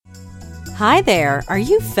Hi there, are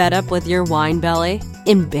you fed up with your wine belly?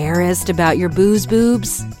 Embarrassed about your booze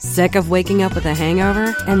boobs? Sick of waking up with a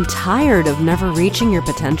hangover? And tired of never reaching your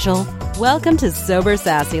potential? Welcome to Sober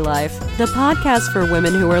Sassy Life, the podcast for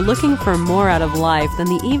women who are looking for more out of life than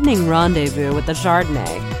the evening rendezvous with the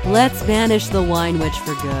Chardonnay. Let's banish the wine witch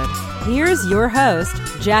for good. Here's your host,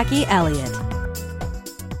 Jackie Elliott.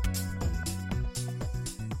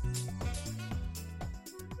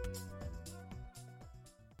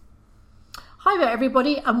 Hi there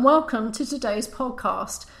everybody and welcome to today's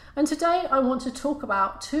podcast. And today I want to talk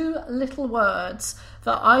about two little words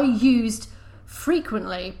that I used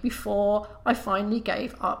frequently before I finally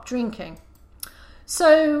gave up drinking.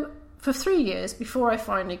 So for 3 years before I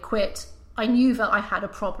finally quit, I knew that I had a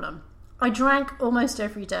problem. I drank almost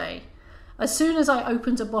every day. As soon as I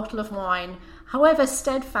opened a bottle of wine, however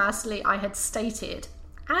steadfastly I had stated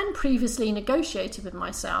and previously negotiated with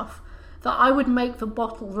myself that I would make the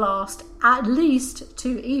bottle last at least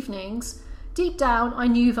 2 evenings, deep down I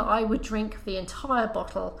knew that I would drink the entire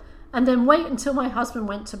bottle and then wait until my husband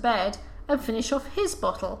went to bed and finish off his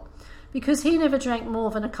bottle, because he never drank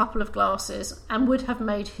more than a couple of glasses and would have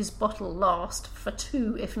made his bottle last for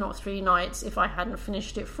 2 if not 3 nights if I hadn't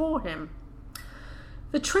finished it for him.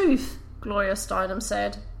 The truth, Gloria Steinem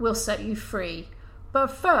said, will set you free,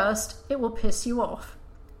 but first it will piss you off.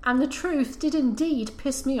 And the truth did indeed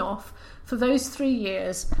piss me off for those 3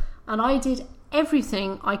 years, and I did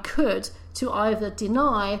everything I could to either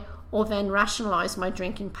deny or then rationalise my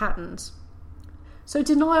drinking patterns. So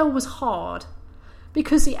denial was hard,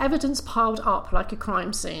 because the evidence piled up like a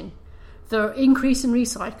crime scene. The increase in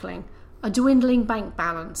recycling, a dwindling bank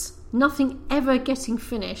balance, nothing ever getting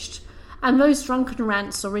finished, and those drunken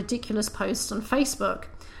rants or ridiculous posts on Facebook.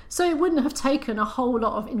 So it wouldn't have taken a whole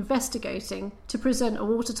lot of investigating to present a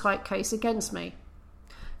watertight case against me.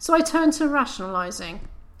 So I turned to rationalising.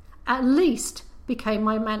 At least became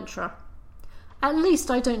my mantra. At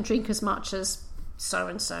least I don't drink as much as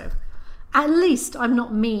so-and-so. At least I'm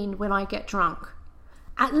not mean when I get drunk.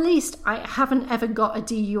 At least I haven't ever got a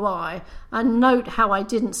DUI, and note how I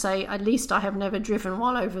didn't say at least I have never driven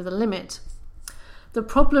while over the limit. The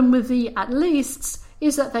problem with the at leasts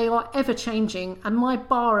is that they are ever changing, and my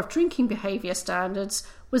bar of drinking behaviour standards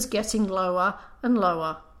was getting lower and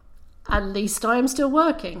lower. At least I am still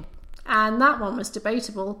working. And that one was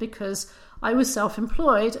debatable because I was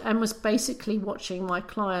self-employed and was basically watching my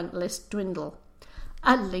client list dwindle.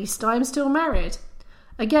 At least I am still married.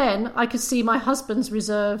 Again, I could see my husband's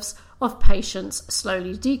reserves of patience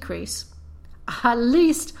slowly decrease. At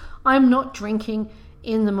least I'm not drinking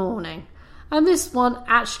in the morning. And this one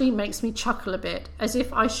actually makes me chuckle a bit, as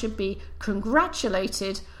if I should be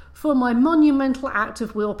congratulated for my monumental act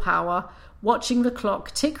of willpower, watching the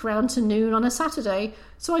clock tick round to noon on a Saturday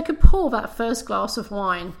so I could pour that first glass of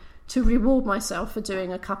wine to reward myself for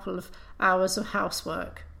doing a couple of hours of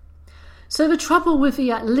housework. So the trouble with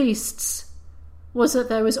the at leasts was that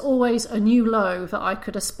there was always a new low that I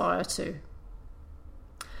could aspire to.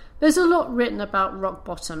 There's a lot written about rock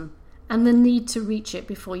bottom and the need to reach it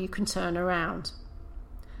before you can turn around.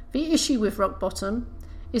 The issue with rock bottom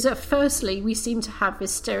is that firstly we seem to have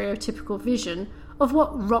this stereotypical vision of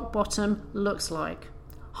what rock bottom looks like.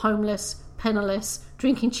 Homeless, penniless,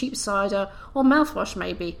 drinking cheap cider or mouthwash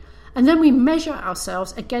maybe, and then we measure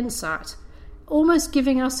ourselves against that, almost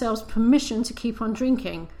giving ourselves permission to keep on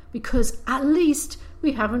drinking because at least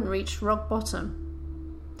we haven't reached rock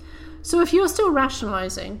bottom. So if you're still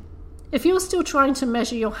rationalising, if you're still trying to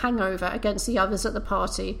measure your hangover against the others at the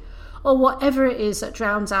party, or whatever it is that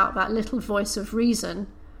drowns out that little voice of reason,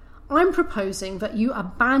 I'm proposing that you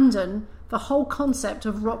abandon the whole concept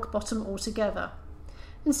of rock bottom altogether.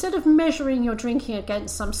 Instead of measuring your drinking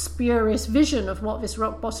against some spurious vision of what this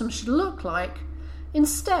rock bottom should look like,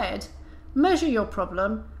 instead, measure your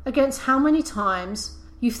problem against how many times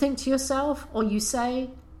you think to yourself or you say,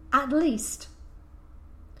 at least.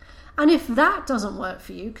 And if that doesn't work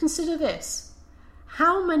for you, consider this.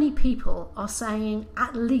 How many people are saying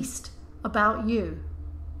at least about you?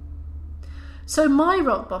 So my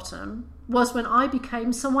rock bottom was when I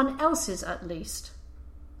became someone else's at least.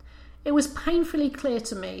 It was painfully clear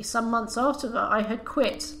to me some months after that I had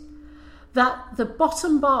quit that the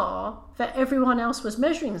bottom bar that everyone else was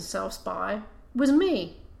measuring themselves by was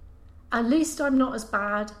me. At least I'm not as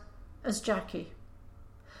bad as Jackie.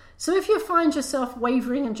 So if you find yourself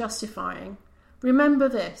wavering and justifying, remember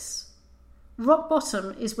this. Rock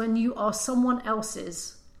bottom is when you are someone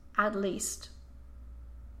else's, at least.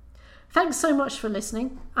 Thanks so much for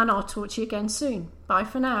listening, and I'll talk to you again soon. Bye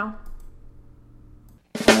for now.